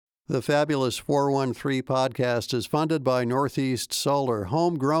The Fabulous 413 podcast is funded by Northeast Solar,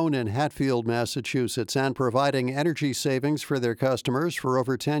 homegrown in Hatfield, Massachusetts, and providing energy savings for their customers for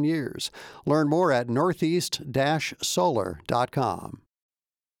over 10 years. Learn more at northeast-solar.com.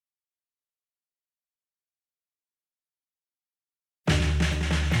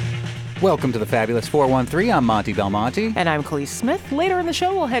 Welcome to the Fabulous 413. I'm Monty Belmonte. And I'm Khalees Smith. Later in the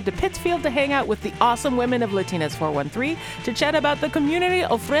show, we'll head to Pittsfield to hang out with the awesome women of Latinas 413 to chat about the community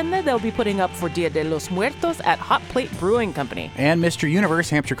ofrenda they'll be putting up for Dia de los Muertos at Hot Plate Brewing Company. And Mr. Universe,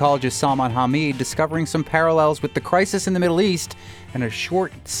 Hampshire College's Salman Hamid, discovering some parallels with the crisis in the Middle East and a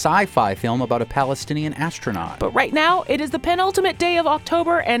short sci-fi film about a Palestinian astronaut. But right now, it is the penultimate day of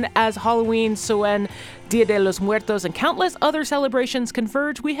October, and as Halloween, Samhain, Dia de los Muertos, and countless other celebrations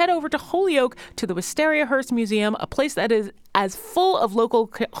converge, we head over to Holyoke to the Wisteria Hearst Museum, a place that is as full of local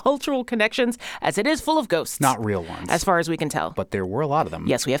cultural connections as it is full of ghosts. Not real ones. As far as we can tell. But there were a lot of them.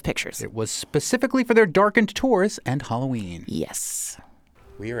 Yes, we have pictures. It was specifically for their darkened tours and Halloween. Yes.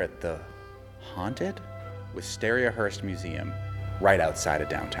 We are at the haunted Wisteria Hearst Museum, right outside of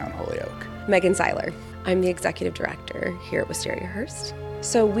downtown Holyoke. Megan Seiler. I'm the executive director here at Wisteria Hearst.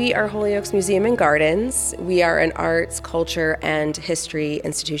 So we are Holyoke's Museum and Gardens. We are an arts, culture, and history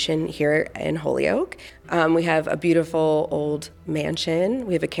institution here in Holyoke. We have a beautiful old mansion.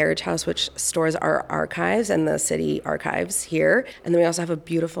 We have a carriage house which stores our archives and the city archives here. And then we also have a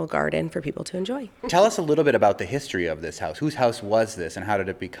beautiful garden for people to enjoy. Tell us a little bit about the history of this house. Whose house was this, and how did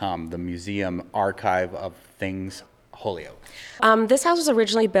it become the museum archive of things Holyoke? This house was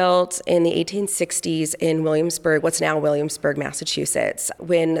originally built in the 1860s in Williamsburg, what's now Williamsburg, Massachusetts.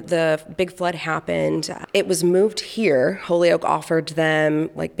 When the big flood happened, it was moved here. Holyoke offered them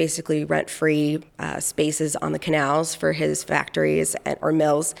basically rent-free spaces on the canals for his factories or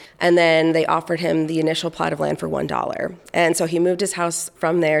mills. And then they offered him the initial plot of land for $1. And so he moved his house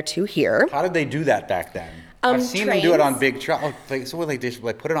from there to here. How did they do that back then? I've seen them do it on big trucks. So they just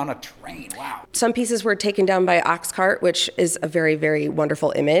put it on a train. Wow. Some pieces were taken down by ox cart, which is a very, very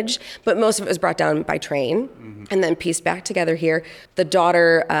wonderful image, but most of it was brought down by train and then pieced back together here. The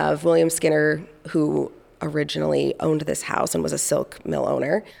daughter of William Skinner, who originally owned this house and was a silk mill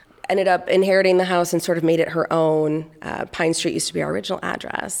owner, ended up inheriting the house and sort of made it her own. Pine Street used to be our original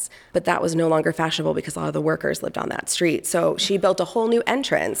address, but that was no longer fashionable because a lot of the workers lived on that street. So she built a whole new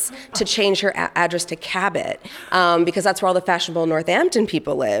entrance to change her address to Cabot because that's where all the fashionable Northampton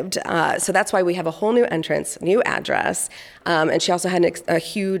people lived. So that's why we have a whole new entrance, new address. And she also had a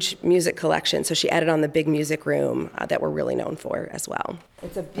huge music collection, so she added on the big music room that we're really known for as well.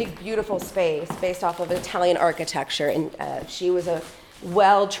 It's a big, beautiful space based off of Italian architecture, and she was a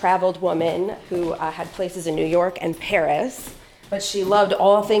well-traveled woman who had places in New York and Paris, but she loved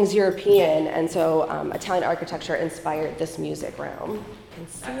all things European, and so Italian architecture inspired this music room. You can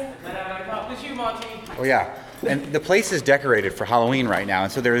see it. Oh yeah, and the place is decorated for Halloween right now,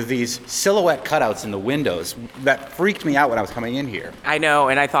 and so there are these silhouette cutouts in the windows that freaked me out when I was coming in here. I know,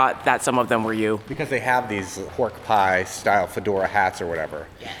 and I thought that some of them were you. Because they have these pork pie style fedora hats or whatever.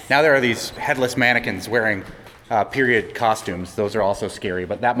 Yes. Now there are these headless mannequins wearing period costumes. Those are also scary,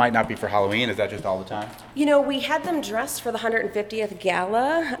 but that might not be for Halloween. Is that just all the time? You know, we had them dressed for the 150th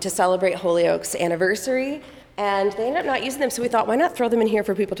gala to celebrate Holyoke's anniversary, and they ended up not using them, so we thought, why not throw them in here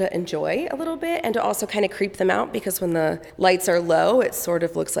for people to enjoy a little bit and to also kind of creep them out, because when the lights are low, it sort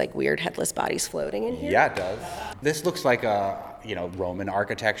of looks like weird headless bodies floating in here. Yeah, it does. This looks like Roman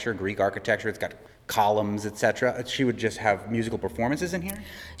architecture, Greek architecture. It's got columns, etc. She would just have musical performances in here?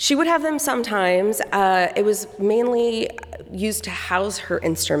 She would have them sometimes. It was mainly used to house her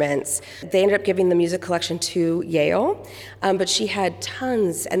instruments. They ended up giving the music collection to Yale, but she had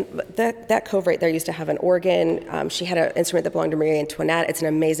tons. And that cove right there used to have an organ. She had an instrument that belonged to Marie Antoinette. It's an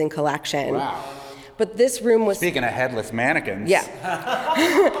amazing collection. Wow. But this room was... Speaking of headless mannequins. Yeah.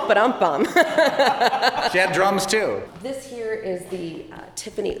 But bum. She had drums too. This here is the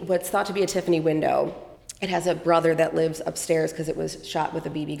Tiffany, what's thought to be a Tiffany window. It has a brother that lives upstairs because it was shot with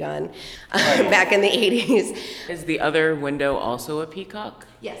a BB gun back in the 80s. Is the other window also a peacock?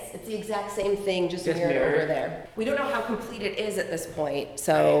 Yes, it's the exact same thing, just mirrored over there. We don't know how complete it is at this point,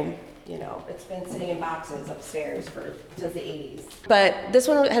 so... it's been sitting in boxes upstairs since the 80s. But this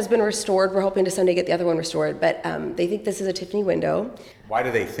one has been restored. We're hoping to someday get the other one restored. But they think this is a Tiffany window. Why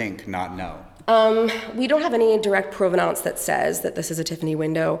do they think, not know? We don't have any direct provenance that says that this is a Tiffany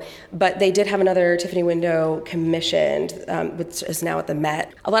window, but they did have another Tiffany window commissioned, which is now at the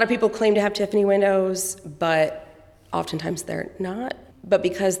Met. A lot of people claim to have Tiffany windows, but oftentimes they're not. But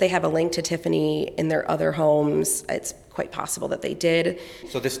because they have a link to Tiffany in their other homes, it's quite possible that they did.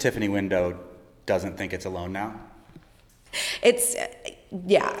 So this Tiffany window doesn't think it's alone now?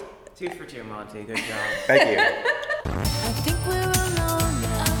 Yeah. 2 for 2, Monty. Good job. Thank you. I think we're alone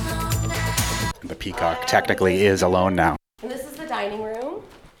now. The peacock technically is alone now. And this is the dining room.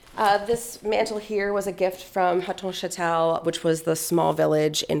 This mantle here was a gift from Hatton-Châtel, which was the small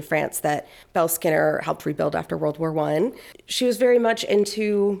village in France that Belle Skinner helped rebuild after World War I. She was very much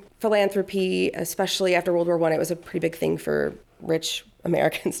into philanthropy, especially after World War I. It was a pretty big thing for rich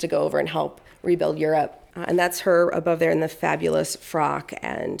Americans to go over and help rebuild Europe. And that's her above there in the fabulous frock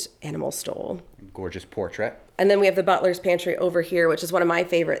and animal stole. Gorgeous portrait. And then we have the butler's pantry over here, which is one of my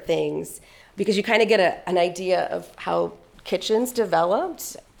favorite things because you kind of get an idea of how kitchens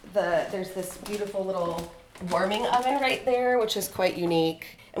developed. There's this beautiful little warming oven right there, which is quite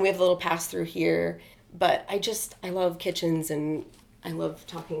unique. And we have a little pass-through here. But I love kitchens, and I love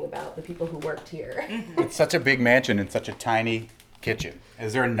talking about the people who worked here. It's such a big mansion and such a tiny kitchen.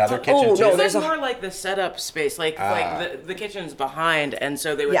 Is there another kitchen Oh, too? no, There's more like the setup space, like the kitchen's behind, and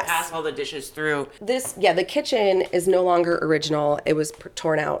so they would Yes. pass all the dishes through. The kitchen is no longer original. It was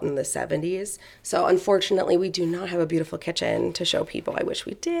torn out in the 70s. So unfortunately, we do not have a beautiful kitchen to show people. I wish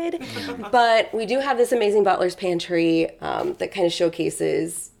we did. But we do have this amazing butler's pantry that kind of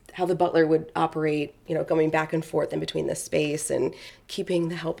showcases how the butler would operate, going back and forth in between this space and keeping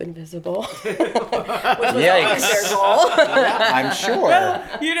the help invisible. Which was always their goal. I'm sure.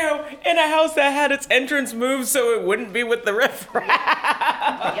 In a house that had its entrance moved so it wouldn't be with the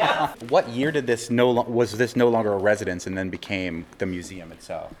riffraff. What year did was this no longer a residence and then became the museum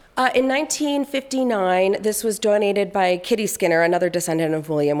itself? In 1959, this was donated by Kitty Skinner, another descendant of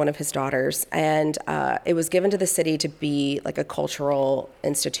William, one of his daughters, and it was given to the city to be like a cultural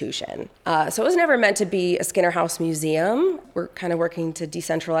institution. So it was never meant to be a Skinner House museum. We're kind of working to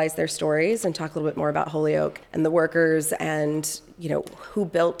decentralize their stories and talk a little bit more about Holyoke and the workers and, who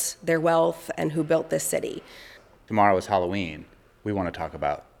built their wealth and who built this city. Tomorrow is Halloween. We want to talk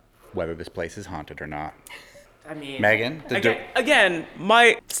about whether this place is haunted or not. I mean, Megan? Again,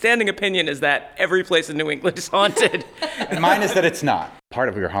 my standing opinion is that every place in New England is haunted. And mine is that it's not. Part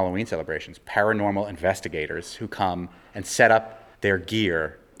of your Halloween celebrations, paranormal investigators who come and set up their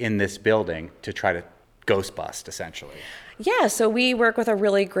gear in this building to try to ghost bust, essentially. Yeah, so we work with a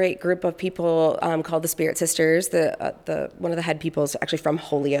really great group of people called the Spirit Sisters. One of the head people is actually from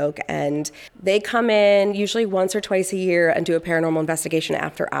Holyoke, and they come in usually once or twice a year and do a paranormal investigation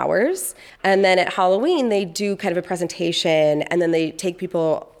after hours. And then at Halloween, they do kind of a presentation, and then they take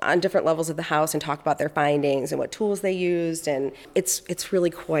people on different levels of the house and talk about their findings and what tools they used, and it's really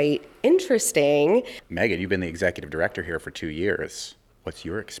quite interesting. Megan, you've been the executive director here for 2 years. What's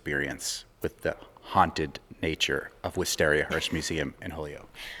your experience with the haunted nature of Wisteria Hearst Museum in Holyoke?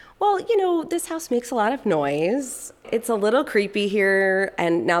 Well, this house makes a lot of noise. It's a little creepy here,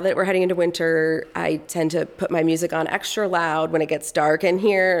 and now that we're heading into winter, I tend to put my music on extra loud when it gets dark in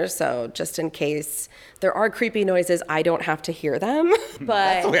here, so just in case there are creepy noises, I don't have to hear them. But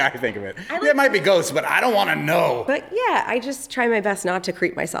That's the way I think of it. There might be ghosts, but I don't want to know. But yeah, I just try my best not to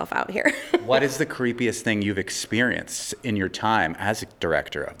creep myself out here. What is the creepiest thing you've experienced in your time as a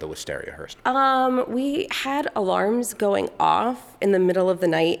director of the Wisteria Hearst? We had alarms going off in the middle of the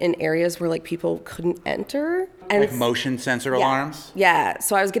night in areas where people couldn't enter. And Like motion sensor alarms? Yeah,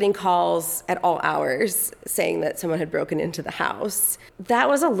 so I was getting calls at all hours saying that someone had broken into the house. That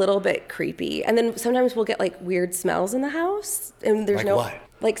was a little bit creepy. And then sometimes we'll get weird smells in the house, and there's Like what?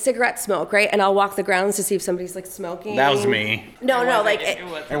 Like cigarette smoke, right? And I'll walk the grounds to see if somebody's smoking. That was me. No,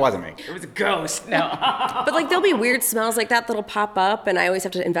 It wasn't me. It was a ghost. No. but there'll be weird smells like that that'll pop up, and I always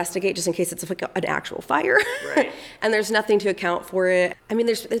have to investigate just in case it's an actual fire. Right. And there's nothing to account for it. I mean,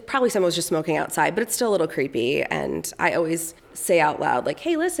 there's probably someone was just smoking outside, but it's still a little creepy. And I always say out loud,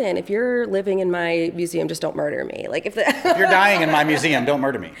 hey, listen, if you're living in my museum, just don't murder me. If You're dying in my museum, don't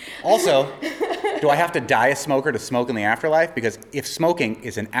murder me. Also, do I have to die a smoker to smoke in the afterlife? Because if smoking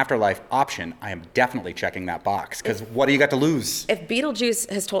is an afterlife option, I am definitely checking that box. Because what do you got to lose? If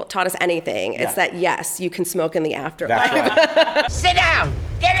Beetlejuice has taught us anything, it's that yes, you can smoke in the afterlife. That's right. Sit down.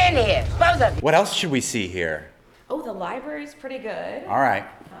 Get in here, both of you. What else should we see here? Oh, the library's pretty good. All right.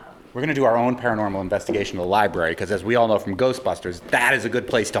 We're going to do our own paranormal investigation of the library, because as we all know from Ghostbusters, that is a good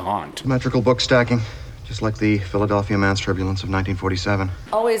place to haunt. Symmetrical book stacking, just like the Philadelphia Man's Turbulence of 1947.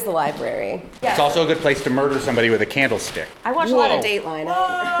 Always the library. It's also a good place to murder somebody with a candlestick. I watch a lot of Dateline.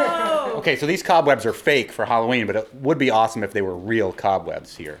 Okay, so these cobwebs are fake for Halloween, but it would be awesome if they were real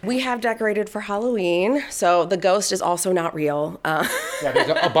cobwebs here. We have decorated for Halloween, so the ghost is also not real. Yeah, there's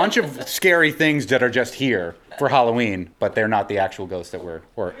a bunch of scary things that are just here for Halloween, but they're not the actual ghosts that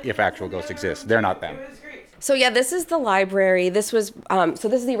or if actual ghosts exist, they're not them. So yeah, this is the library. This was so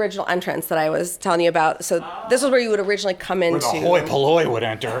this is the original entrance that I was telling you about. So this was where you would originally come into. Where the hoi polloi would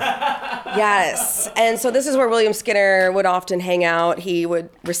enter. Yes, and so this is where William Skinner would often hang out. He would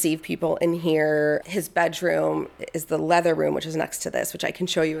receive people in here. His bedroom is the leather room, which is next to this, which I can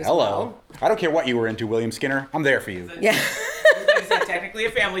show you as well. Hello. I don't care what you were into, William Skinner. I'm there for you. Yeah. It's technically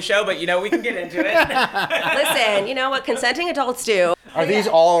a family show, but we can get into it. Listen, you know what consenting adults do. Are these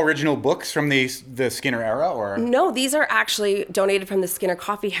all original books from the Skinner era, or? No, these are actually donated from the Skinner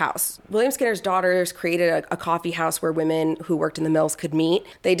Coffee House. William Skinner's daughters created a coffee house where women who worked in the mills could meet.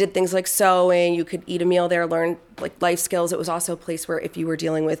 They did things like sewing. You could eat a meal there, learn like life skills. It was also a place where if you were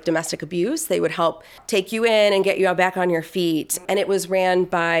dealing with domestic abuse, they would help take you in and get you back on your feet. And it was ran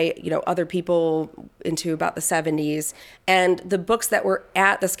by, other people into about the 70s. And the books that were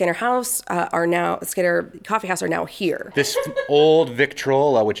at the Skinner House Skinner Coffee House are now here. This old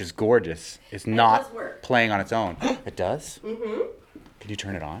Victrola, which is gorgeous, is not does work. playing on its own. It does? Mm-hmm. Can you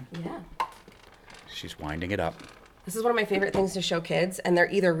turn it on? Yeah. She's winding it up. This is one of my favorite things to show kids, and they're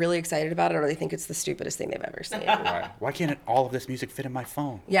either really excited about it or they think it's the stupidest thing they've ever seen. Why can't all of this music fit in my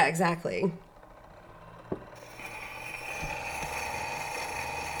phone? Yeah, exactly.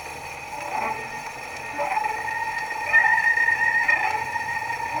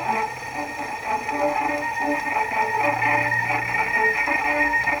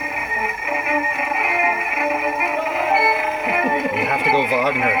 You have to go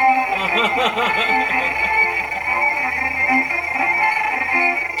Wagner.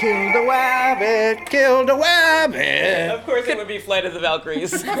 Kill the wabbit, kill the wabbit. Of course, it would be Flight of the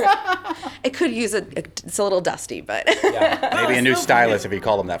Valkyries. It could use it's a little dusty, but. Yeah, maybe a new stylus if you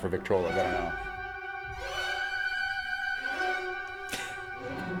call them that for Victrolas. I don't know.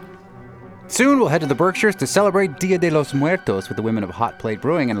 Soon we'll head to the Berkshires to celebrate Dia de los Muertos with the women of Hot Plate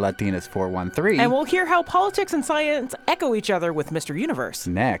Brewing and Latinas 413. And we'll hear how politics and science echo each other with Mr. Universe.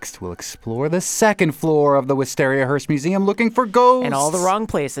 Next, we'll explore the second floor of the Wisteria Hearst Museum looking for ghosts. And all the wrong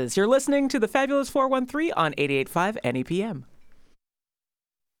places. You're listening to the Fabulous 413 on 88.5 NEPM.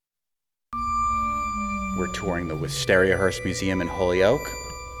 We're touring the Wisteria Hearst Museum in Holyoke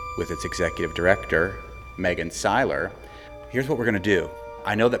with its executive director, Megan Seiler. Here's what we're going to do.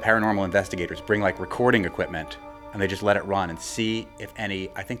 I know that paranormal investigators bring recording equipment and they just let it run and see if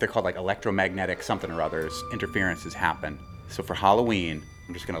any, I think they're called electromagnetic something or others, interferences happen. So for Halloween,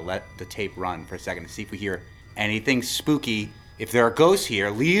 I'm just gonna let the tape run for a second to see if we hear anything spooky. If there are ghosts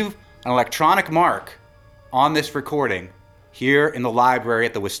here, leave an electronic mark on this recording here in the library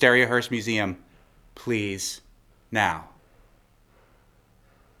at the Wisteria Hearst Museum, please, now.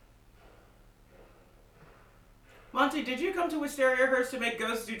 Monty, did you come to Wisteria Hearst to make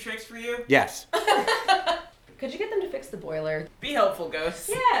ghosts do tricks for you? Yes. Could you get them to fix the boiler? Be helpful, ghosts.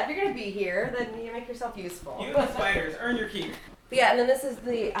 Yeah, if you're gonna be here, then you make yourself useful. You and the spiders, earn your keep. Yeah, and then this is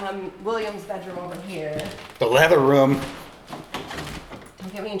the Williams' bedroom over here. The leather room.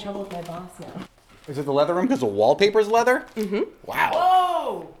 Don't get me in trouble with my boss now. Is it the leather room because the wallpaper's leather? Mm-hmm. Wow.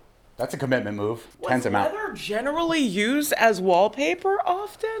 Whoa! That's a commitment move. Was Tens amount. leather generally used as wallpaper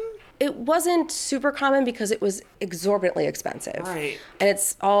often? It wasn't super common because it was exorbitantly expensive. Right. And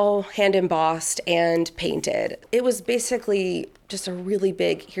it's all hand embossed and painted. It was basically just a really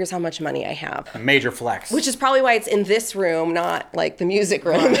big, here's how much money I have. A major flex. Which is probably why it's in this room, not the music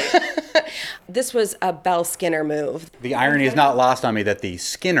room. This was a Belle Skinner move. The irony is not lost on me that the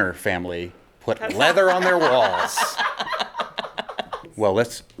Skinner family put leather on their walls. Well,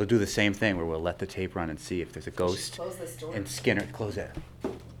 we'll do the same thing where we'll let the tape run and see if there's a ghost. Close this door. And Skinner, close it.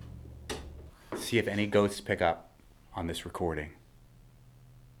 See if any ghosts pick up on this recording.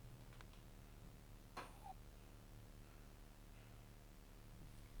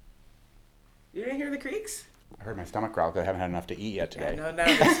 You didn't hear the creaks? I heard my stomach growl because I haven't had enough to eat yet today. No, now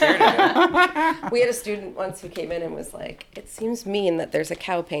I'm scared of it. We had a student once who came in and was like, it seems mean that there's a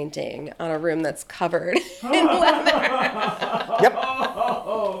cow painting on a room that's covered in leather. Yep.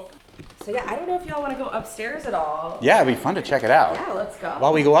 So yeah, I don't know if y'all want to go upstairs at all. Yeah, it'd be fun to check it out. Yeah, let's go.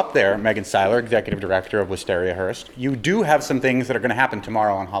 While we go up there, Megan Seiler, Executive Director of Wisteria Hearst, you do have some things that are going to happen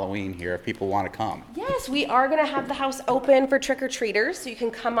tomorrow on Halloween here if people want to come. Yes, we are going to have the house open for trick-or-treaters, so you can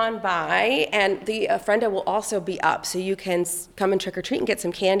come on by, and the Ofrenda will also be up, so you can come and trick-or-treat and get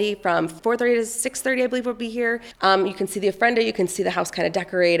some candy from 4:30 to 6:30, I believe we'll be here. You can see the Ofrenda, you can see the house kind of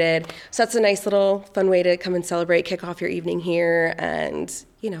decorated, so that's a nice little fun way to come and celebrate, kick off your evening here, and,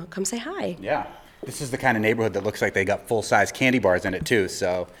 come say hi. Yeah. This is the kind of neighborhood that looks like they got full-size candy bars in it, too.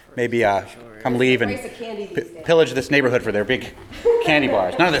 So maybe come leave and pillage this neighborhood for their big candy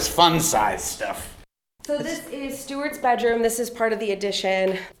bars. None of this fun-size stuff. So this is Stuart's bedroom. This is part of the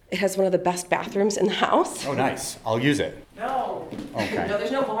addition. It has one of the best bathrooms in the house. Oh, nice. I'll use it. No. Okay. No,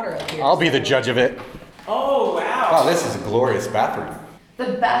 there's no water up here. I'll be the judge of it. Oh, wow. Wow, this is a glorious bathroom.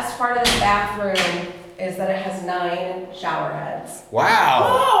 The best part of this bathroom is that it has 9 shower heads. Wow.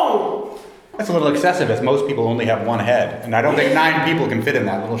 Oh! That's a little excessive, as most people only have one head. And I don't think 9 people can fit in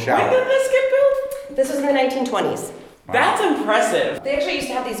that little When shower. did this get built? This was in the 1920s. That's impressive. They actually used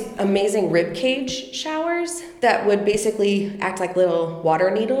to have these amazing rib cage showers that would basically act like little water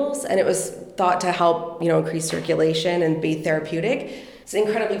needles, and it was thought to help, increase circulation and be therapeutic. It's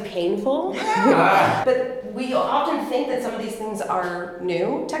incredibly painful. But we often think that some of these things are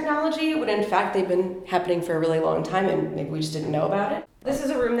new technology, when in fact they've been happening for a really long time and maybe we just didn't know about it. This is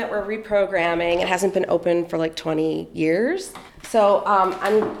a room that we're reprogramming. It hasn't been open for like 20 years. So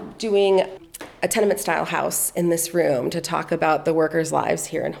I'm doing a tenement-style house in this room to talk about the workers' lives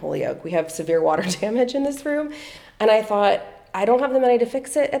here in Holyoke. We have severe water damage in this room, and I thought, I don't have the money to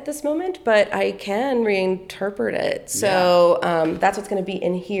fix it at this moment, but I can reinterpret it. So that's what's going to be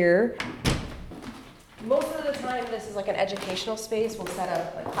in here. Most of the time, this is like an educational space. We'll set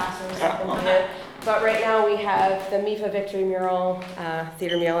up like classrooms up in here. But right now, we have the MIFA Victory mural,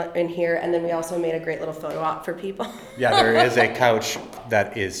 theater mural in here, and then we also made a great little photo op for people. Yeah, there is a couch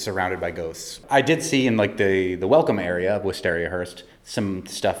that is surrounded by ghosts. I did see in like the welcome area of Wisteria Hearst some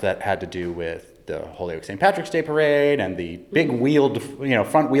stuff that had to do with the Holyoke St. Patrick's Day Parade and the big wheeled,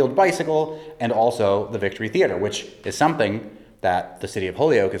 front-wheeled bicycle, and also the Victory Theater, which is something that the city of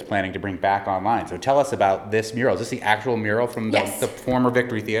Holyoke is planning to bring back online. So tell us about this mural. Is this the actual mural from the former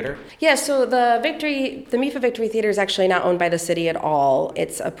Victory Theater? Yeah, so the MIFA Victory Theater is actually not owned by the city at all.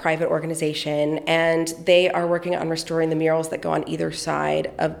 It's a private organization, and they are working on restoring the murals that go on either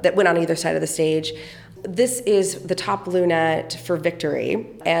side that went on either side of the stage. This is the top lunette for Victory,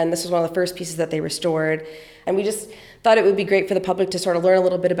 and this was one of the first pieces that they restored. And we just thought it would be great for the public to sort of learn a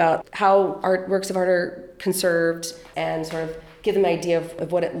little bit about how works of art are conserved and sort of give them an idea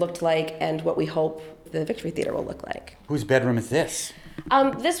of what it looked like and what we hope the Victory Theater will look like. Whose bedroom is this?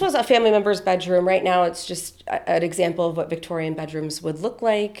 This was a family member's bedroom. Right now it's just an example of what Victorian bedrooms would look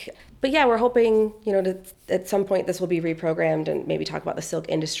like. But yeah, we're hoping, at some point this will be reprogrammed and maybe talk about the silk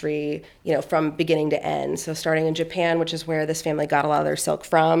industry, from beginning to end. So starting in Japan, which is where this family got a lot of their silk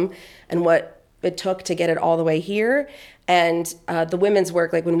from, and what it took to get it all the way here. And the women's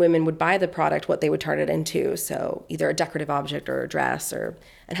work, like when women would buy the product, what they would turn it into. So either a decorative object or a dress, and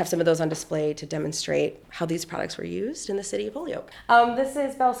have some of those on display to demonstrate how these products were used in the city of Holyoke. This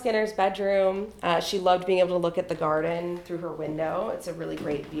is Belle Skinner's bedroom. She loved being able to look at the garden through her window. It's a really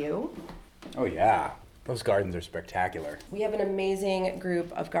great view. Oh yeah, those gardens are spectacular. We have an amazing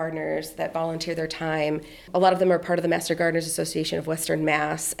group of gardeners that volunteer their time. A lot of them are part of the Master Gardeners Association of Western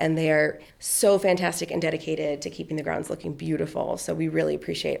Mass, and they are so fantastic and dedicated to keeping the grounds looking beautiful. So we really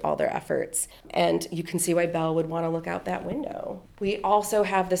appreciate all their efforts. And you can see why Belle would want to look out that window. We also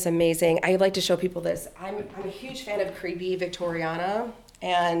have this amazing, I like to show people this. I'm a huge fan of creepy Victoriana,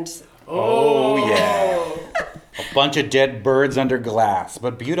 and oh yeah, a bunch of dead birds under glass,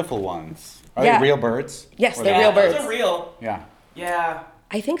 but beautiful ones. Are they real birds? Yes, they're real birds. Those are real. Yeah. Yeah.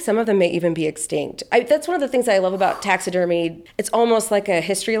 I think some of them may even be extinct. That's one of the things I love about taxidermy. It's almost like a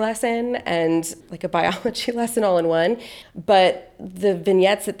history lesson and like a biology lesson all in one. But the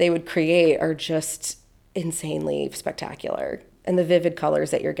vignettes that they would create are just insanely spectacular. And the vivid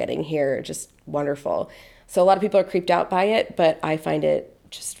colors that you're getting here are just wonderful. So a lot of people are creeped out by it, but I find it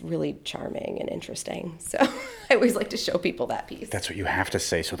just really charming and interesting. So I always like to show people that piece. That's what you have to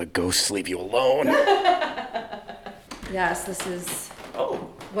say so the ghosts leave you alone. Yes, this is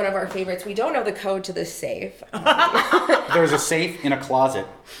one of our favorites. We don't know the code to this safe. There's a safe in a closet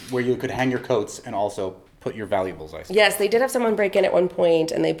where you could hang your coats and also put your valuables, I suppose. Yes, they did have someone break in at one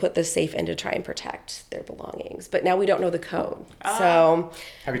point, and they put this safe in to try and protect their belongings. But now we don't know the code. So,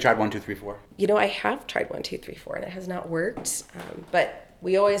 have you tried 1, 2, 3, 4? I have tried 1, 2, 3, 4, and it has not worked. But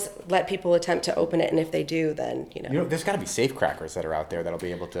we always let people attempt to open it, and if they do, then, there's got to be safe crackers that are out there that'll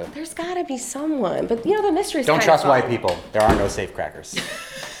be able to... There's got to be someone, but, the mystery's Don't kind trust of fun. white people. There are no safe crackers.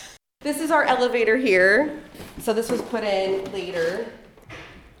 This is our elevator here. So this was put in later.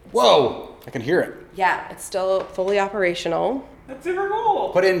 Whoa! I can hear it. Yeah, it's still fully operational. That's super cool.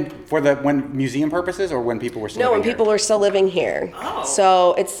 Put in for when museum purposes or when people were still No, living when people here? were still living here. Oh.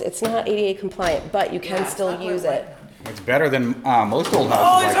 So it's not ADA compliant, but you can still use it. It's better than most old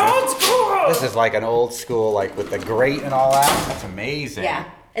houses. Oh, it's old school! This is like an old school, like with the grate and all that. That's amazing. Yeah,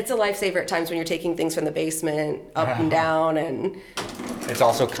 it's a lifesaver at times when you're taking things from the basement up and down, and It's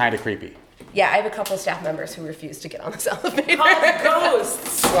also kind of creepy. yeah, I have a couple of staff members who refuse to get on this elevator. Call the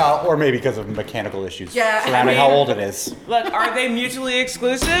ghosts. Well, Well, or maybe because of mechanical issues Yeah, surrounding how old it is. Look, are they mutually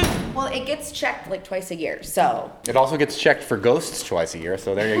exclusive? Well, it gets checked like twice a year, so. It also gets checked for ghosts twice a year,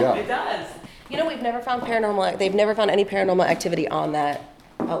 so there you go. It does. You know, they've never found any paranormal activity on that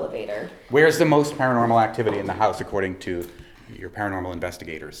elevator. Where's the most paranormal activity in the house, according to your paranormal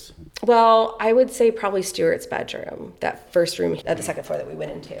investigators? Well, I would say probably Stuart's bedroom, that first room at the second floor that we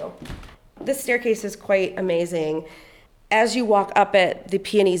went into. This staircase is quite amazing. As you walk up it, the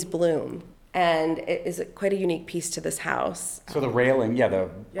peonies bloom, and it is quite a unique piece to this house. So the railing,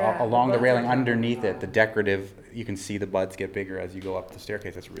 along the buds railing are- underneath it, the decorative, you can see the buds get bigger as you go up the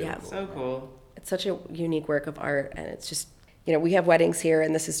staircase. That's really cool. So cool. It's such a unique work of art, and it's just, you know, we have weddings here,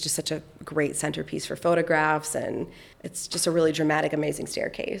 and this is just such a great centerpiece for photographs, and it's just a really dramatic, amazing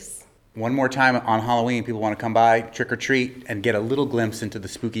staircase. One more time on Halloween, people want to come by, trick or treat, and get a little glimpse into the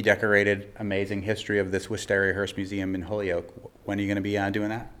spooky decorated, amazing history of this Wisteria Hearst Museum in Holyoke. When are you going to be doing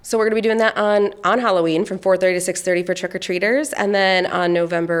that? So we're going to be doing that on Halloween from 4:30 to 6:30 for trick-or-treaters. And then on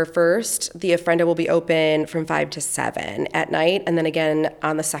November 1st, the Ofrenda will be open from 5 to 7 at night. And then again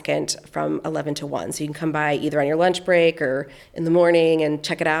on the 2nd from 11 to 1. So you can come by either on your lunch break or in the morning and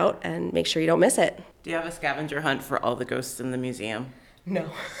check it out and make sure you don't miss it. Do you have a scavenger hunt for all the ghosts in the museum? No.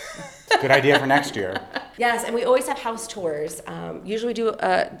 Good idea for next year. Yes, and we always have house tours. Usually we do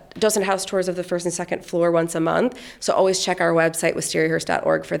a dozen house tours of the first and second floor once a month. So always check our website,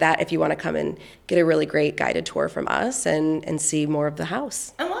 wisteriahurst.org, for that if you want to come and get a really great guided tour from us and see more of the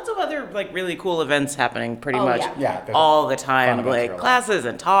house. And lots of other like really cool events happening pretty Oh, much yeah. all the time. events Like here. classes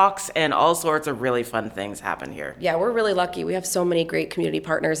and talks and all sorts of really fun things happen here. Yeah, we're really lucky. We have so many great community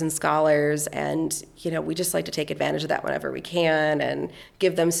partners and scholars, and you know, we just like to take advantage of that whenever we can and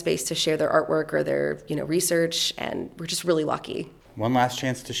give them space to share their artwork or their, you know, research, and we're just really lucky. One last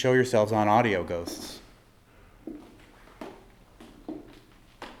chance to show yourselves on audio, ghosts.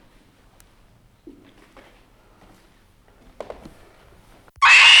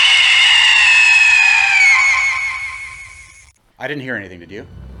 I didn't hear anything, did you?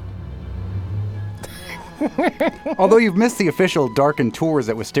 Although you've missed the official darkened tours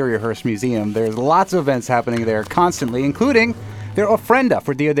at Wisteria Hearst Museum, there's lots of events happening there constantly, including their Ofrenda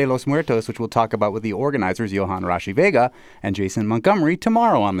for Dia de los Muertos, which we'll talk about with the organizers, Johan Rashi Vega and Jason Montgomery,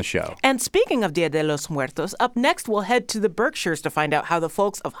 tomorrow on the show. And speaking of Dia de los Muertos, up next we'll head to the Berkshires to find out how the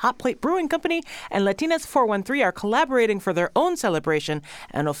folks of Hot Plate Brewing Company and Latinas 413 are collaborating for their own celebration,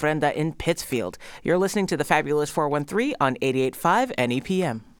 an Ofrenda in Pittsfield. You're listening to the Fabulous 413 on 88.5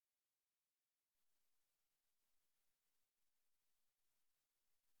 NEPM.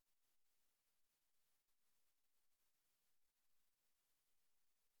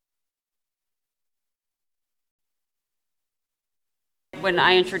 When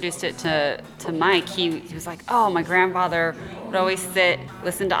I introduced it to Mike, he was like, oh, my grandfather would always sit,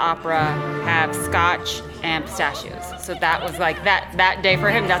 listen to opera, have scotch and pistachios. So that was like that day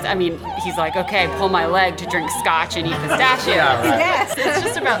for him. He's like, okay, pull my leg to drink scotch and eat pistachios. Yes, it's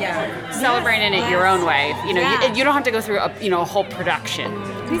just about celebrating it your own way. You know, you don't have to go through a whole production.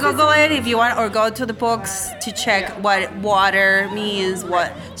 Google it if you want, or go to the books to check what water means,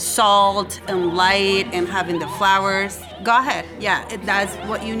 what salt and light and having the flowers. Go ahead. Yeah, that's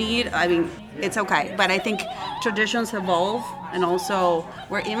what you need. I mean, it's okay. But I think traditions evolve, and also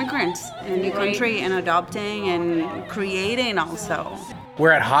we're immigrants in a new country and adopting and creating also.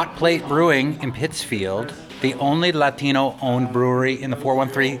 We're at Hot Plate Brewing in Pittsfield, the only Latino-owned brewery in the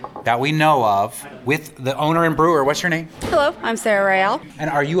 413 that we know of, with the owner and brewer. What's your name? Hello, I'm Sarah Rael. And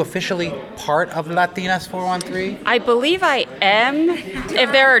are you officially part of Latinas 413? I believe I am.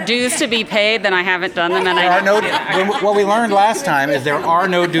 If there are dues to be paid, then I haven't done them. What we learned last time is there are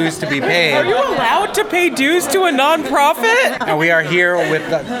no dues to be paid. Are you allowed to pay dues to a nonprofit? And we are here with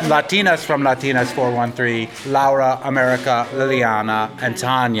the Latinas from Latinas 413, Laura, America, Liliana, and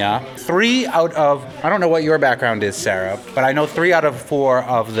Tanya. 3 out of, I don't know what your background is, Sarah, but I know 3 out of 4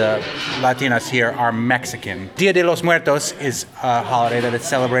 of the Latinas here are Mexican. Dia de los Muertos is a holiday that is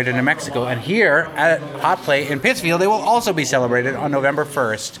celebrated in Mexico, and here at Hot Plate in Pittsfield, it will also be celebrated on November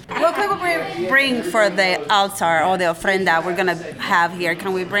 1st. What can we bring for the altar or the ofrenda we're gonna have here?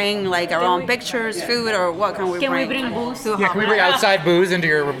 Can we bring like our own pictures, food, or what can we bring? Can we bring booze? Yeah, can we bring outside booze into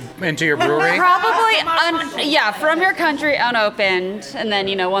your brewery? Probably, from your country, unopened, and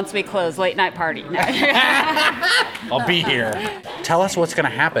then, once we close, late night party. I'll be here. Tell us what's going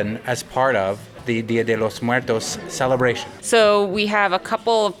to happen as part of the Dia de los Muertos celebration? So we have a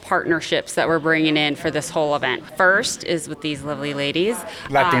couple of partnerships that we're bringing in for this whole event. First is with these lovely ladies.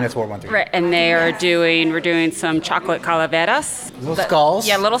 Latinas 413. Right, and we're doing some chocolate calaveras. Little skulls?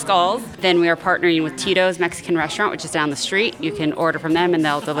 Yeah, little skulls. Then we are partnering with Tito's Mexican Restaurant, which is down the street. You can order from them and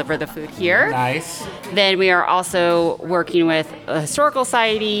they'll deliver the food here. Nice. Then we are also working with a historical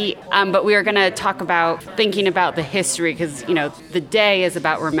society, but we are going to talk about thinking about the history because, the day is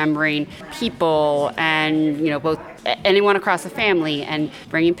about remembering people and, both anyone across the family and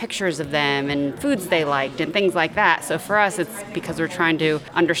bringing pictures of them and foods they liked and things like that. So for us, it's because we're trying to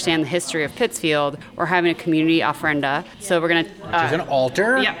understand the history of Pittsfield. We're having a community ofrenda. So we're going to... Which is an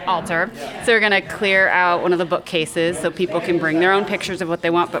altar? Yeah, altar. So we're going to clear out one of the bookcases so people can bring their own pictures of what they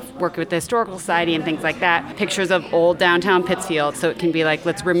want, but work with the Historical Society and things like that. Pictures of old downtown Pittsfield. So it can be like,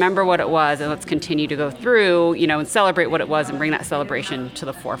 let's remember what it was and let's continue to go through, and celebrate what it was and bring that celebration to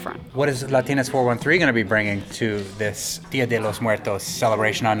the forefront. What is Latinas 413 going to be bringing to this Dia de los Muertos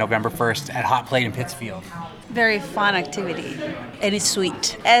celebration on November 1st at Hot Plate in Pittsfield? Very fun activity. And it's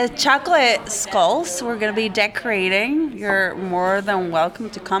sweet. Chocolate skulls we're going to be decorating. You're more than welcome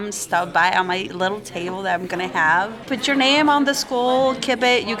to come and stop by on my little table that I'm going to have. Put your name on the skull, keep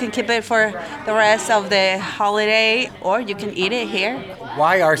it. You can keep it for the rest of the holiday, or you can eat it here.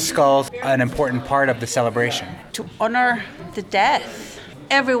 Why are skulls an important part of the celebration? To honor the death.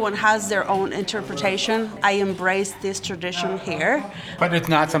 Everyone has their own interpretation. I embrace this tradition here. But it's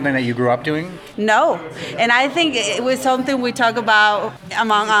not something that you grew up doing? No. And I think it was something we talk about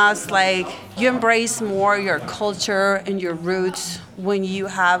among us, like you embrace more your culture and your roots when you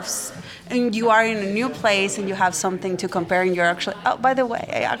have, and you are in a new place and you have something to compare and you're actually, oh, by the way,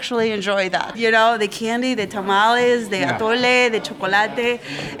 I actually enjoy that. The candy, the tamales, the atole, the chocolate,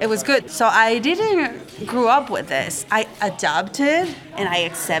 it was good. So I didn't grow up with this. I adopted and I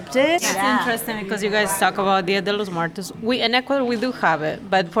accepted. It's interesting because you guys talk about Dia de los Muertos. In Ecuador, we do have it,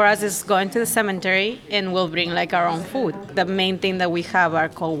 but for us, it's going to the cemetery and we'll bring like our own food. The main thing that we have are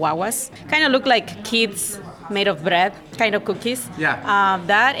called guaguas. Kind of look like kids made of bread, kind of cookies. Yeah.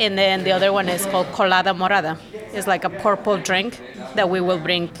 That, and then the other one is called colada morada. It's like a purple drink that we will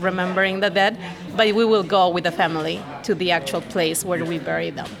bring remembering the dead, but we will go with the family to the actual place where we bury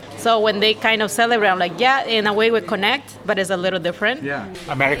them. So when they kind of celebrate, I'm like, yeah, in a way we connect, but it's a little different. Yeah.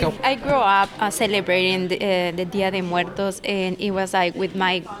 America? I grew up celebrating the Dia de Muertos, and it was like with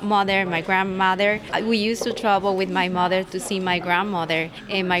my mother, my grandmother. We used to travel with my mother to see my grandmother,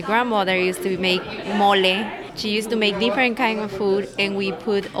 and my grandmother used to make mole. She used to make different kind of food, and we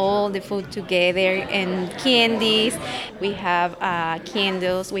put all the food together and candies. We have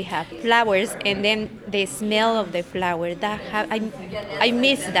candles, we have flowers, and then the smell of the flower. I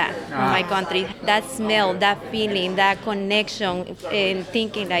miss that in my country. That smell, that feeling, that connection, and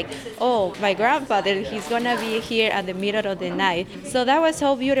thinking like, oh, my grandfather, he's gonna be here at the middle of the night. So that was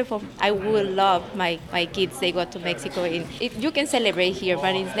so beautiful. I would love my kids. They go to Mexico, and you can celebrate here,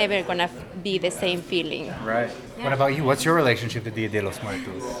 but it's never gonna be the same feeling. Right. Yeah. What about you? What's your relationship to Dia de los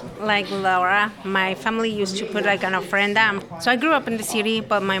Muertos? Like Laura, my family used to put like an ofrenda. So I grew up in the city,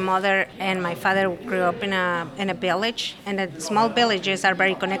 but my mother and my father grew up in a village, and the small villages are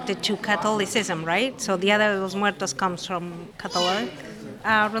very connected to Catholicism, right? So Dia de los Muertos comes from Catholic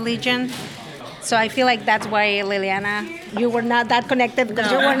religion. So I feel like that's why, Liliana, you were not that connected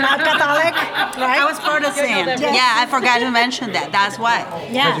because you were not Catholic, right? I was Protestant. Yeah, I forgot to mention that. That's why.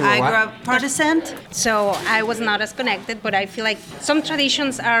 Yeah, I grew up Protestant. So I was not as connected, but I feel like some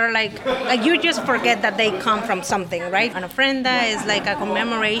traditions are like you just forget that they come from something, right? An ofrenda is like a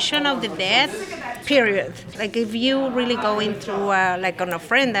commemoration of the dead, period. Like if you really go into like an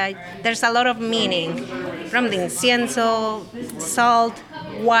ofrenda, there's a lot of meaning from the incienso, salt,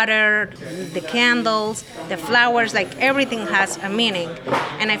 water, the candles, the flowers, like everything has a meaning.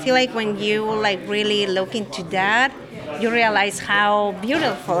 And I feel like when you like really look into that, you realize how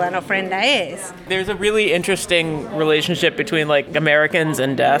beautiful an ofrenda is. There's a really interesting relationship between like Americans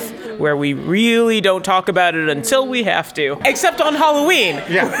and death where we really don't talk about it until we have to. Except on Halloween,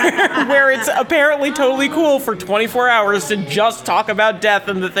 where it's apparently totally cool for 24 hours to just talk about death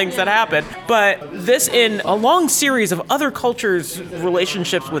and the things that happen. But this, in a long series of other cultures'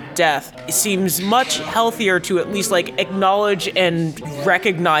 relationships with death, seems much healthier to at least like acknowledge and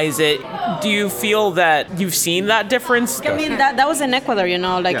recognize it. Do you feel that you've seen that difference? I mean, that was in Ecuador,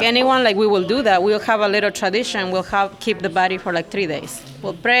 anyone, like we will do that. We'll have a little tradition. We'll keep the body for like 3 days.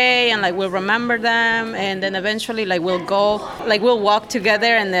 we'll pray and like we'll remember them, and then eventually like we'll go, like we'll walk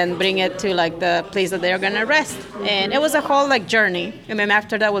together and then bring it to like the place that they're gonna rest. And it was a whole like journey. And then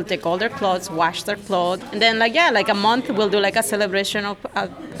after that, we'll take all their clothes, wash their clothes, and then like like a month we'll do like a celebration of a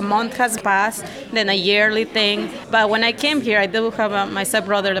month has passed, then a yearly thing. But when I came here, I did have my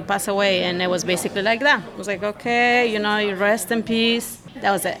stepbrother that passed away, and it was basically like that. It was like, okay, you know, you rest in peace.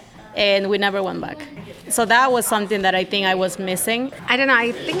 That was it. And we never went back. So that was something that I think I was missing. I don't know,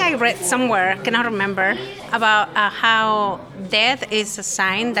 I think I read somewhere, cannot remember, about how death is a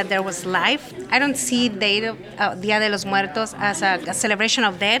sign that there was life. I don't see Dia de los Muertos as a celebration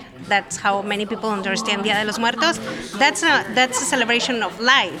of death. That's how many people understand Dia de los Muertos. That's a celebration of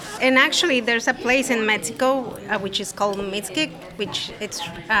life. And actually, there's a place in Mexico which is called Mixquic, which it's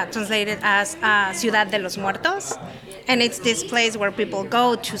translated as Ciudad de los Muertos. And it's this place where people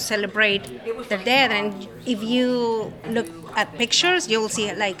go to celebrate their dead. And if you look at pictures, you'll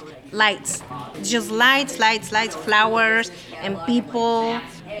see like lights. Just lights, flowers, and people.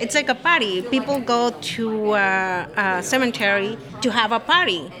 It's like a party. People go to a cemetery to have a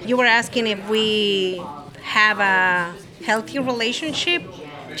party. You were asking if we have a healthy relationship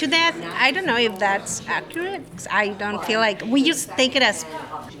to death. I don't know if that's accurate. I don't feel like we just take it as,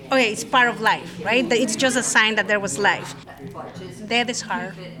 okay, it's part of life, right? It's just a sign that there was life. Death is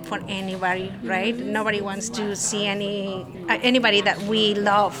hard for anybody, right? Nobody wants to see anybody that we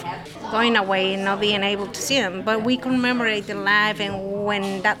love going away and not being able to see them. But we commemorate the life and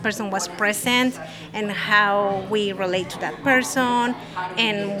when that person was present and how we relate to that person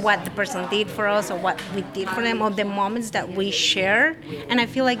and what the person did for us or what we did for them or the moments that we share. And I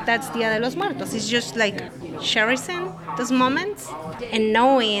feel like that's Dia de los Muertos. It's just like cherishing those moments and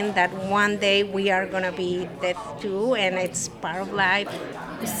knowing that one day we are going to be dead too and it's part of life.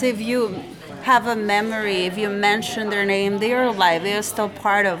 So if you have a memory, if you mention their name, they are alive, they are still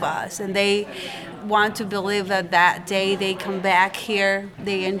part of us, and they want to believe that day they come back here,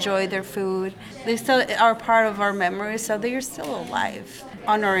 they enjoy their food, they still are part of our memories, so they are still alive.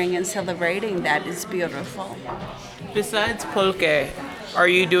 Honoring and celebrating that is beautiful. Besides pulque, are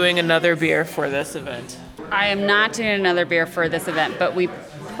you doing another beer for this event? I am not doing another beer for this event, but we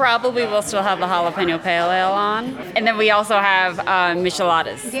probably will still have the jalapeno pale ale on. And then we also have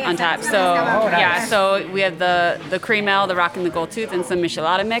micheladas on top. So yeah, so we have the cream ale, the Rock and the Gold Tooth, and some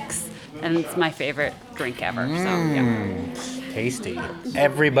michelada mix. And it's my favorite drink ever. So yeah. Tasty.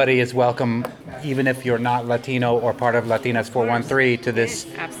 Everybody is welcome, even if you're not Latino or part of Latinas 413, to this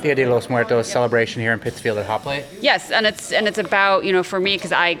Dia de los Muertos celebration here in Pittsfield at Hot Plate. Yes, and it's about, you know, for me,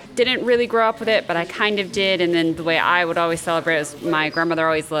 because I didn't really grow up with it, but I kind of did. And then the way I would always celebrate was my grandmother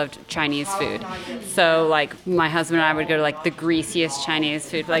always loved Chinese food. So like my husband and I would go to like the greasiest Chinese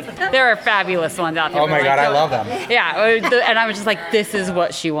food. Like there are fabulous ones out there. Oh my God, I love them. Yeah, and I was just like, this is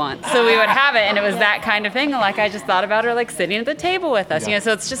what she wants. So we would have it, and it was that kind of thing. Like I just thought about her like sitting at the table with us, you know.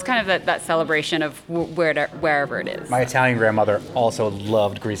 So it's just kind of that celebration of wherever it is. My Italian grandmother also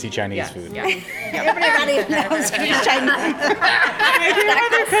loved greasy Chinese food. Yeah. Everybody loves greasy Chinese. My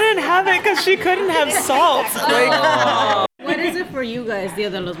grandmother couldn't have it because she couldn't have salt. What is it for you guys, Dia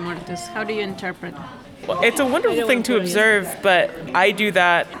de los Muertos? How do you interpret? Well, it's a wonderful thing to observe, but I do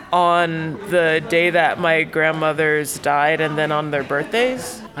that on the day that my grandmothers died and then on their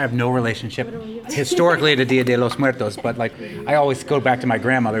birthdays. I have no relationship historically to Dia de los Muertos, but like I always go back to my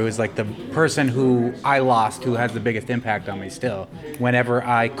grandmother, who's like the person who I lost, who has the biggest impact on me still. Whenever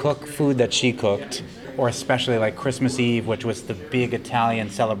I cook food that she cooked, or especially like Christmas Eve, which was the big Italian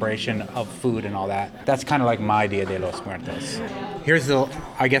celebration of food and all that, that's kind of like my Dia de los Muertos. Here's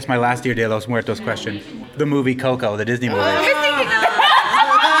I guess my last Dia de los Muertos question. The movie Coco, the Disney movie.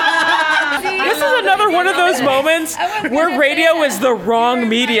 This is another one of those moments where radio is the wrong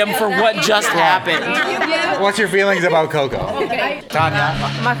medium for what just happened. What's your feelings about Coco? Tanya?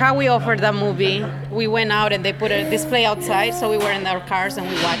 Maha, we offered that movie. We went out and they put a display outside, so we were in our cars and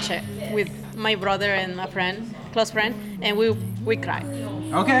we watched it with my brother and my friend, close friend, and we cried.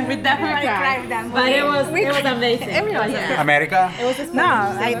 Okay. We definitely cried. But it was amazing. Everybody. America? It was No,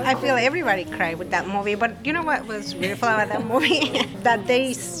 I feel everybody cried with that movie. But you know what was beautiful about that movie? That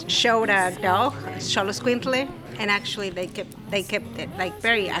they showed a dog, Xolo Squintle, and actually they kept it like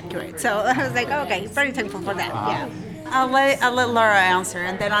very accurate. So I was like, okay, very thankful for that. Yeah. I'll let Laura answer,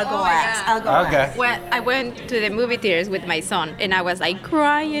 and then I'll go ask. I'll go Okay. ask. Well, I went to the movie theaters with my son, and I was like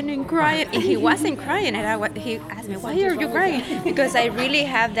crying and crying, and he wasn't crying, and he asked me, "Why are you crying?" Because I really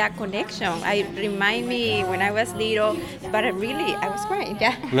have that connection. I remind me when I was little, but I was crying.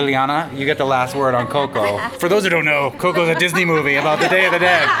 Yeah. Liliana, you get the last word on Coco. For those who don't know, Coco's a Disney movie about the Day of the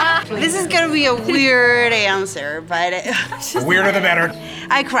Dead. This is gonna be a weird answer, but The weirder the better.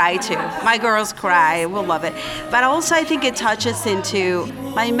 I cry too. My girls cry. We'll love it. But also, I think it touches into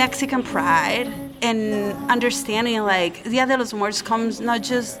my Mexican pride and understanding like Dia de los Muertos comes not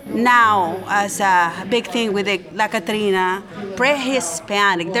just now as a big thing with La Catrina,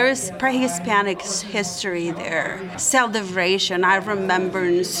 pre-Hispanic. There is pre-Hispanic history there. Celebration. I remember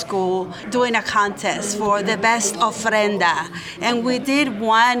in school doing a contest for the best ofrenda, and we did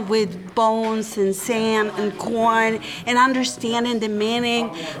one with bones and sand and corn and understanding the meaning.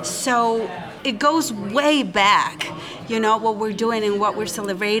 So it goes way back, what we're doing and what we're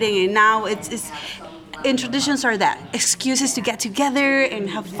celebrating. And now and traditions are that excuses to get together and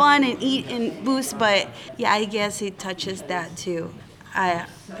have fun and eat and boost. But yeah, I guess it touches that too. I am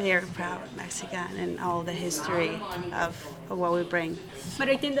very proud Mexican and all the history of what we bring. But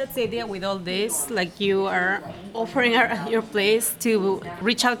I think that's the idea with all this, like you are offering your place to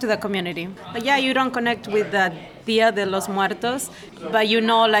reach out to the community. Like, yeah, you don't connect with the Dia de los Muertos, but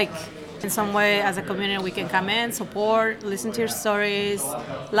like in some way as a community we can come in, support, listen to your stories,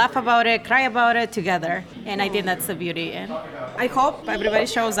 laugh about it, cry about it together. And I think that's the beauty. And I hope everybody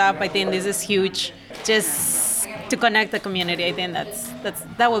shows up. I think this is huge. Just to connect the community, I think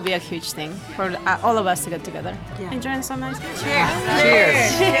that will be a huge thing for all of us to get together. Yeah. Enjoying some nice.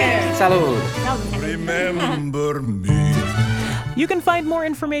 Cheers. Cheers. Salud. Remember me. You can find more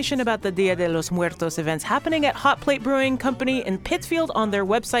information about the Dia de los Muertos events happening at Hot Plate Brewing Company in Pittsfield on their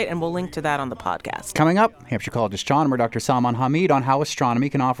website, and we'll link to that on the podcast. Coming up, Hampshire College astronomer Dr. Salman Hamid on how astronomy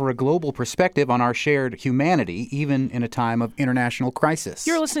can offer a global perspective on our shared humanity, even in a time of international crisis.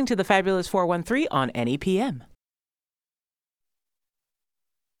 You're listening to the Fabulous 413 on NEPM.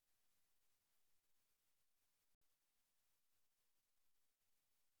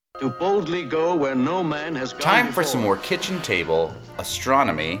 To boldly go where no man has gone Time before. for some more kitchen table,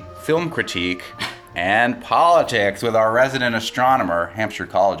 astronomy, film critique, and politics with our resident astronomer, Hampshire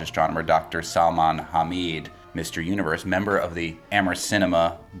College astronomer Dr. Salman Hamid, Mr. Universe, member of the Amherst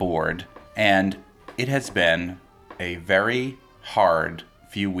Cinema Board. And it has been a very hard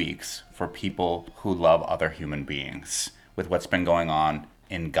few weeks for people who love other human beings with what's been going on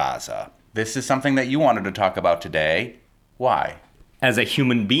in Gaza. This is something that you wanted to talk about today. Why? As a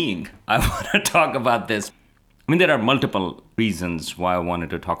human being, I want to talk about this. I mean, there are multiple reasons why I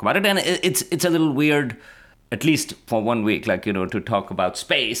wanted to talk about it. And it's a little weird, at least for 1 week, to talk about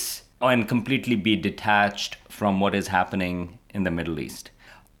space and completely be detached from what is happening in the Middle East.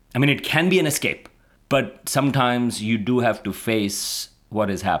 I mean, it can be an escape, but sometimes you do have to face what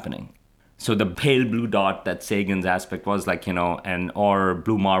is happening. So the pale blue dot that Sagan's aspect was or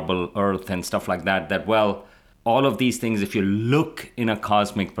blue marble Earth and stuff like that, all of these things, if you look in a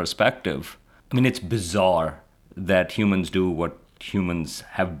cosmic perspective, I mean, it's bizarre that humans do what humans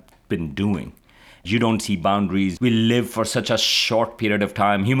have been doing. You don't see boundaries. We live for such a short period of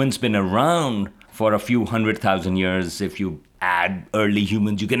time. Humans been around for a few 100,000 years. If you add early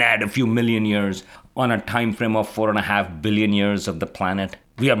humans, you can add a few million years on a time frame of 4.5 billion years of the planet.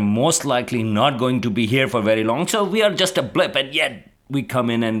 We are most likely not going to be here for very long, so we are just a blip, and yet we come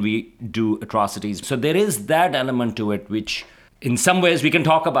in and we do atrocities. So there is that element to it, which in some ways we can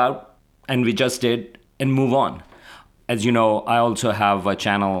talk about, and we just did, and move on. As you know, I also have a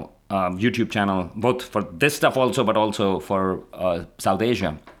channel, YouTube channel, both for this stuff also, but also for South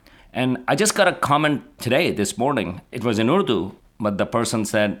Asia. And I just got a comment this morning. It was in Urdu, but the person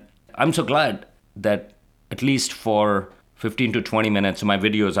said, I'm so glad that at least for 15 to 20 minutes, my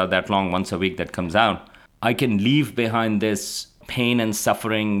videos are that long once a week that comes out, I can leave behind this pain and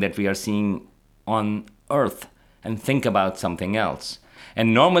suffering that we are seeing on Earth and think about something else.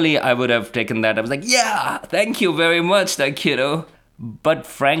 And normally I would have taken that. I was like, yeah, thank you very much, But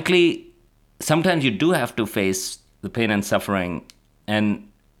frankly, sometimes you do have to face the pain and suffering and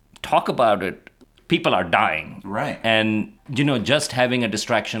talk about it. People are dying. Right. And, just having a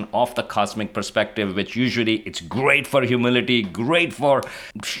distraction off the cosmic perspective, which usually it's great for humility, great for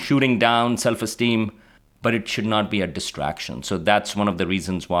shooting down self-esteem, but it should not be a distraction. So that's one of the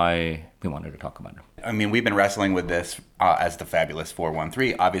reasons why we wanted to talk about it. I mean, we've been wrestling with this as the Fabulous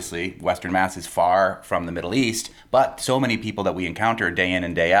 413. Obviously, Western Mass is far from the Middle East, but so many people that we encounter day in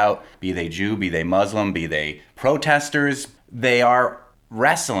and day out, be they Jew, be they Muslim, be they protesters, they are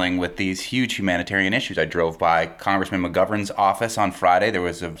wrestling with these huge humanitarian issues. I drove by Congressman McGovern's office on Friday. There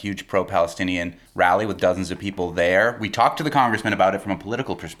was a huge pro-Palestinian rally with dozens of people there. We talk to the congressman about it from a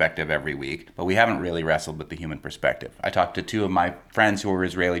political perspective every week, but we haven't really wrestled with the human perspective. I talked to two of my friends who are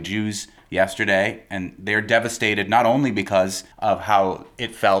Israeli Jews yesterday, and they're devastated not only because of how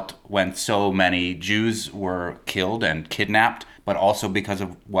it felt when so many Jews were killed and kidnapped, but also because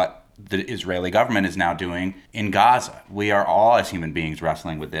of what the Israeli government is now doing in Gaza. We are all, as human beings,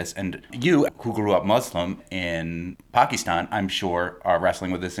 wrestling with this. And you, who grew up Muslim in Pakistan, I'm sure are wrestling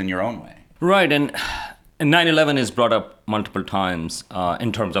with this in your own way. Right, and 9/11 is brought up multiple times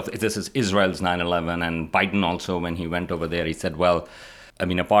in terms of this is Israel's 9/11, and Biden also, when he went over there, he said, well, I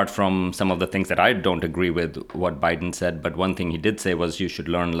mean, apart from some of the things that I don't agree with what Biden said, but one thing he did say was you should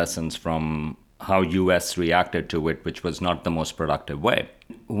learn lessons from how U.S. reacted to it, which was not the most productive way.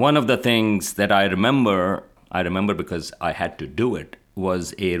 One of the things that I remember because I had to do it,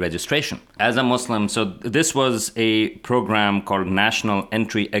 was a registration. As a Muslim, so this was a program called National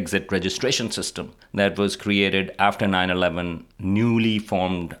Entry-Exit Registration System that was created after 9/11. Newly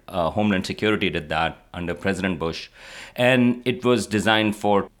formed Homeland Security did that under President Bush. And it was designed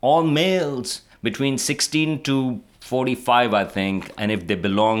for all males between 16 to 45, I think, and if they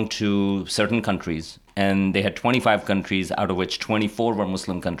belong to certain countries, and they had 25 countries, out of which 24 were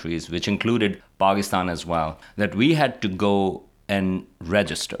Muslim countries, which included Pakistan as well, that we had to go and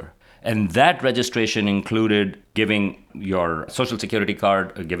register. And that registration included giving your social security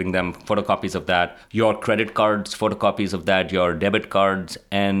card, giving them photocopies of that, your credit cards, photocopies of that, your debit cards,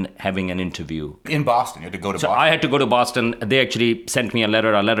 and having an interview. In Boston, you had to go to Boston. So I had to go to Boston. They actually sent me a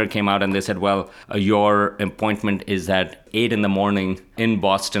letter. A letter came out and they said, well, your appointment is at 8 in the morning in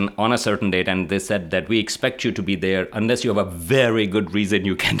Boston on a certain date. And they said that we expect you to be there unless you have a very good reason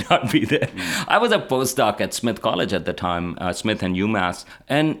you cannot be there. I was a postdoc at Smith College at the time, Smith and UMass.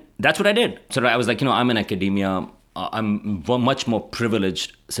 And that's what I did. So I was like, I'm in academia. I'm a much more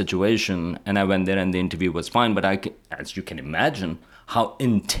privileged situation. And I went there and the interview was fine. But as you can imagine, how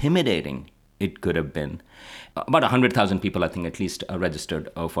intimidating it could have been. About 100,000 people, I think, at least registered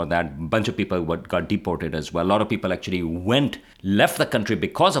for that. A bunch of people got deported as well. A lot of people actually left the country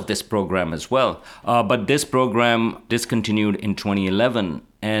because of this program as well. But this program discontinued in 2011.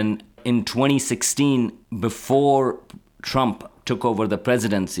 And in 2016, before Trump took over the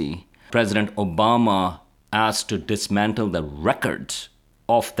presidency, President Obama asked to dismantle the records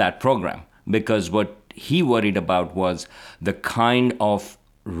of that program because what he worried about was the kind of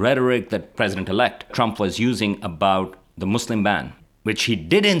rhetoric that President-elect Trump was using about the Muslim ban, which he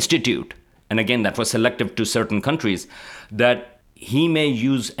did institute, and again, that was selective to certain countries, that he may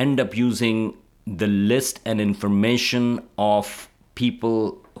end up using the list and information of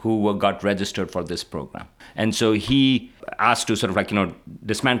people who got registered for this program. And so he asked to sort of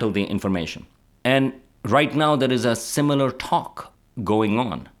dismantle the information. And right now there is a similar talk going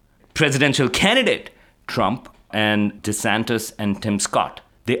on. Presidential candidate Trump and DeSantis and Tim Scott,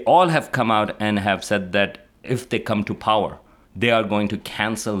 they all have come out and have said that if they come to power, they are going to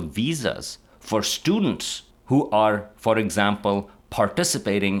cancel visas for students who are, for example,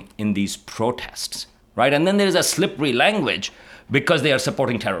 participating in these protests, right? And then there is a slippery language because they are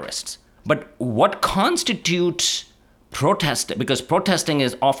supporting terrorists. But what constitutes protest? Because protesting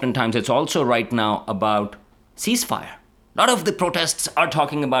is oftentimes, it's also right now about ceasefire. A lot of the protests are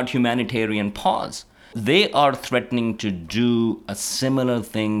talking about humanitarian pause. They are threatening to do a similar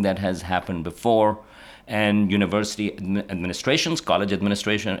thing that has happened before. And university administrations, college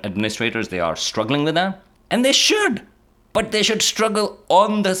administrators, they are struggling with that. And they should. But they should struggle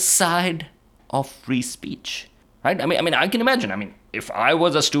on the side of free speech. Right? I mean, I can imagine. If I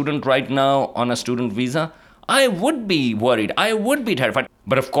was a student right now on a student visa, I would be worried. I would be terrified.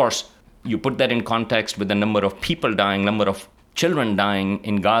 But of course, you put that in context with the number of people dying, number of children dying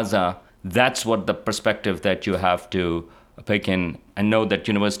in Gaza. That's what the perspective that you have to pick in. And know that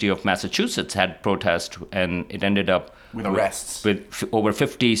University of Massachusetts had protest, and it ended up with arrests, with over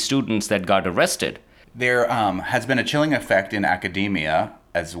 50 students that got arrested. There has been a chilling effect in academia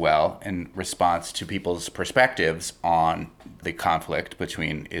as well in response to people's perspectives on the conflict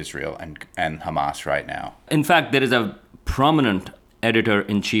between Israel and Hamas right now. In fact, there is a prominent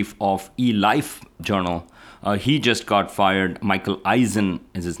editor-in-chief of eLife journal. He just got fired. Michael Eisen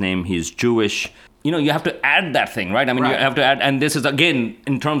is his name. He's Jewish. You have to add that thing, right? You have to add, and this is, again,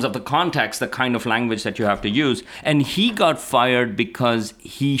 in terms of the context, the kind of language that you have to use. And he got fired because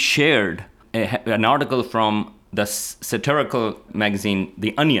he shared an article from the satirical magazine,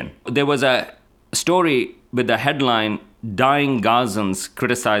 The Onion. There was a story with the headline, "Dying Gazans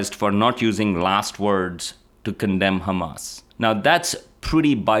Criticized for Not Using Last Words to Condemn Hamas." Now, that's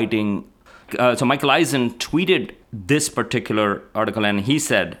pretty biting. So Michael Eisen tweeted this particular article, and he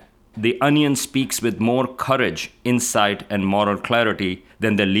said, "The Onion speaks with more courage, insight, and moral clarity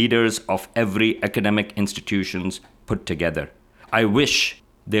than the leaders of every academic institutions put together. I wish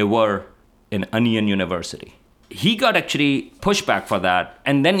there were an Onion University." He got actually pushback for that,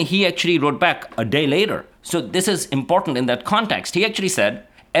 and then he actually wrote back a day later. So this is important in that context. He actually said,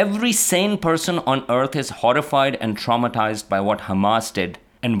 "Every sane person on earth is horrified and traumatized by what Hamas did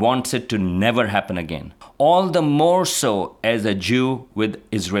and wants it to never happen again. All the more so as a Jew with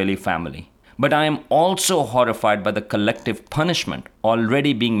Israeli family. But I am also horrified by the collective punishment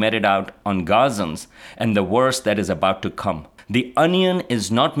already being meted out on Gazans and the worst that is about to come. The Onion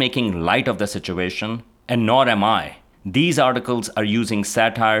is not making light of the situation, and nor am I. These articles are using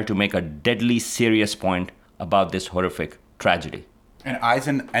satire to make a deadly serious point about this horrific tragedy." And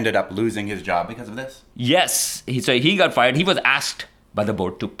Eisen ended up losing his job because of this? Yes. So he got fired. He was asked by the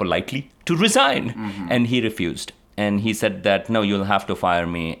board to resign. And he refused. And he said that, "No, you'll have to fire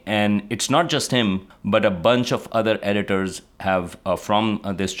me." And it's not just him, but a bunch of other editors have from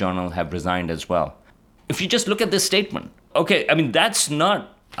this journal have resigned as well. If you just look at this statement, okay, I mean, that's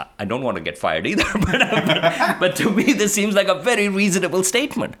not, I don't want to get fired either, but to me, this seems like a very reasonable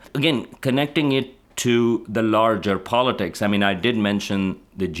statement. Again, connecting it to the larger politics. I mean, I did mention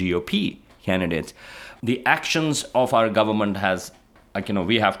the GOP candidates. The actions of our government has,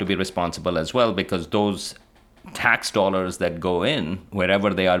 we have to be responsible as well, because those tax dollars that go in,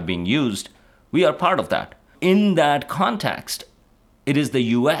 wherever they are being used, we are part of that. In that context, it is the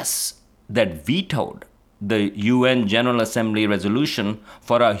US that vetoed the UN General Assembly resolution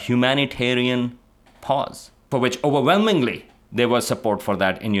for a humanitarian pause, for which overwhelmingly there was support for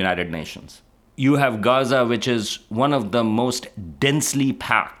that in United Nations. You have Gaza, which is one of the most densely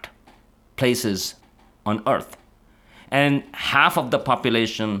packed places on earth. And half of the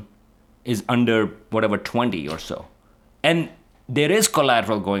population is under 20 or so. And there is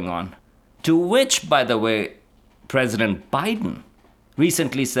collateral going on, to which, by the way, President Biden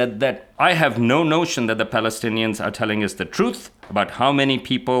recently said that, "I have no notion that the Palestinians are telling us the truth about how many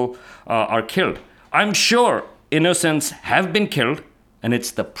people are killed. I'm sure innocents have been killed, and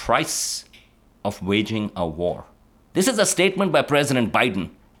it's the price of waging a war." This is a statement by President Biden.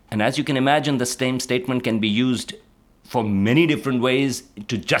 And as you can imagine, the same statement can be used for many different ways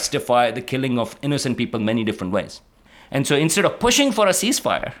to justify the killing of innocent people many different ways. And so instead of pushing for a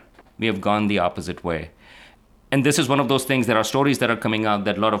ceasefire, we have gone the opposite way. And this is one of those things, there are stories that are coming out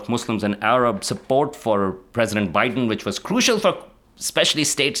that a lot of Muslims and Arab support for President Biden, which was crucial for especially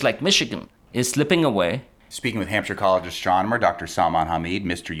states like Michigan, is slipping away. Speaking with Hampshire College astronomer Dr. Salman Hamid,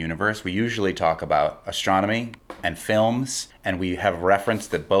 Mr. Universe, we usually talk about astronomy and films, and we have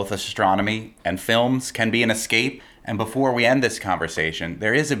referenced that both astronomy and films can be an escape. And before we end this conversation,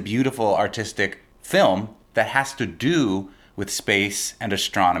 there is a beautiful artistic film that has to do with space and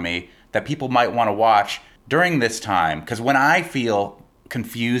astronomy that people might want to watch during this time. Because when I feel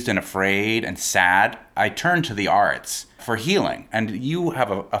confused and afraid and sad, I turn to the arts for healing. And you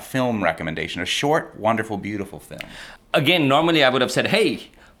have a film recommendation, a short, wonderful, beautiful film. Again, normally I would have said,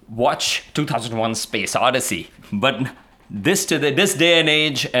 hey, watch 2001 Space Odyssey. But this day and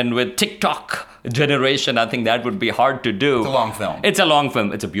age, and with TikTok generation, I think that would be hard to do. It's a long film. It's a long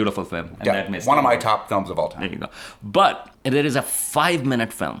film. It's a beautiful film. And yeah, one of my top films of all time. There you go. But there is a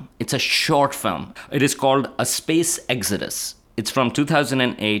 5-minute film. It's a short film. It is called A Space Exodus. It's from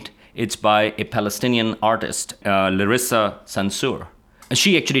 2008. It's by a Palestinian artist, Larissa Sansour.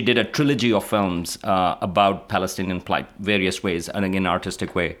 She actually did a trilogy of films about Palestinian plight, various ways, and again,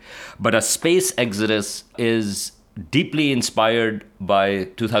 artistic way. But A Space Exodus is deeply inspired by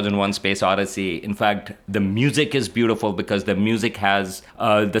 2001 Space Odyssey. In fact, the music is beautiful because the music has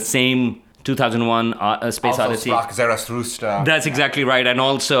the same 2001 Space Odyssey. Also Zarathustra. That's exactly right. And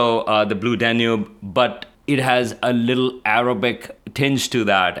also the Blue Danube. But it has a little Arabic tinge to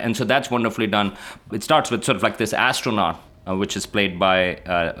that. And so that's wonderfully done. It starts with sort of like this astronaut, which is played by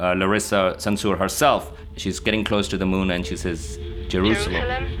Larissa Sansour herself. She's getting close to the moon and she says,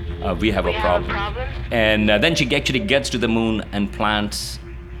 Jerusalem. We have a problem. And then she actually gets to the moon and plants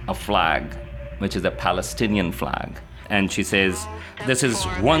a flag, which is a Palestinian flag. And she says, this is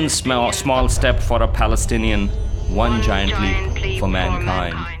one small step for a Palestinian, one giant leap for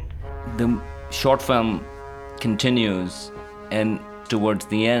mankind. The short film continues, and towards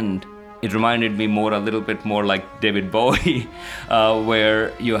the end, it reminded me a little bit more like David Bowie,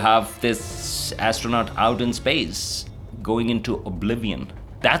 where you have this astronaut out in space going into oblivion.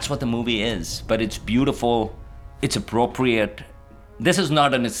 That's what the movie is, but it's beautiful, it's appropriate. This is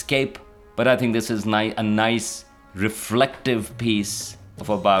not an escape, but I think this is a nice, reflective piece of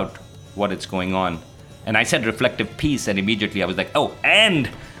about what is going on. And I said reflective peace, and immediately I was like, oh, and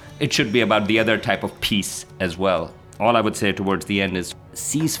it should be about the other type of peace as well. All I would say towards the end is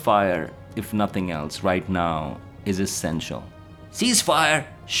ceasefire, if nothing else, right now is essential. Ceasefire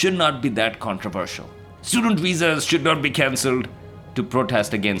should not be that controversial. Student visas should not be cancelled to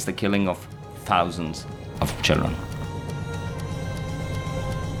protest against the killing of thousands of children.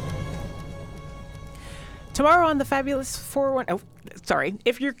 Tomorrow on the Fabulous 411... Oh, sorry.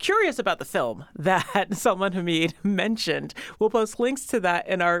 If you're curious about the film that Salman Hamid mentioned, we'll post links to that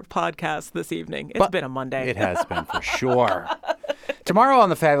in our podcast this evening. It's been a Monday. It has been for sure. Tomorrow on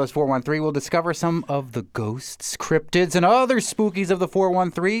the Fabulous 413, we'll discover some of the ghosts, cryptids, and other spookies of the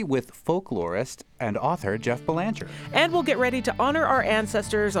 413 with folklorist and author Jeff Belanger. And we'll get ready to honor our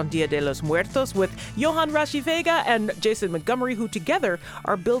ancestors on Dia de los Muertos with Johan Rashi Vega and Jason Montgomery, who together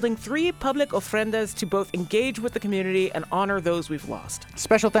are building 3 public ofrendas to both engage with the community and honor those we've lost.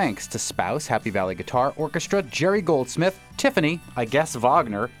 Special thanks to Spouse, Happy Valley Guitar Orchestra, Jerry Goldsmith, Tiffany, I guess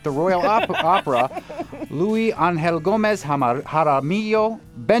Wagner, the Royal Opera, Louis Angel Gomez Jaramillo,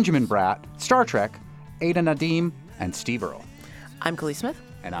 Benjamin Bratt, Star Trek, Ada Nadim, and Steve Earle. I'm Khalees Smith.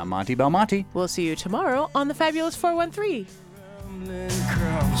 And I'm Monty Belmonte. We'll see you tomorrow on the Fabulous 413.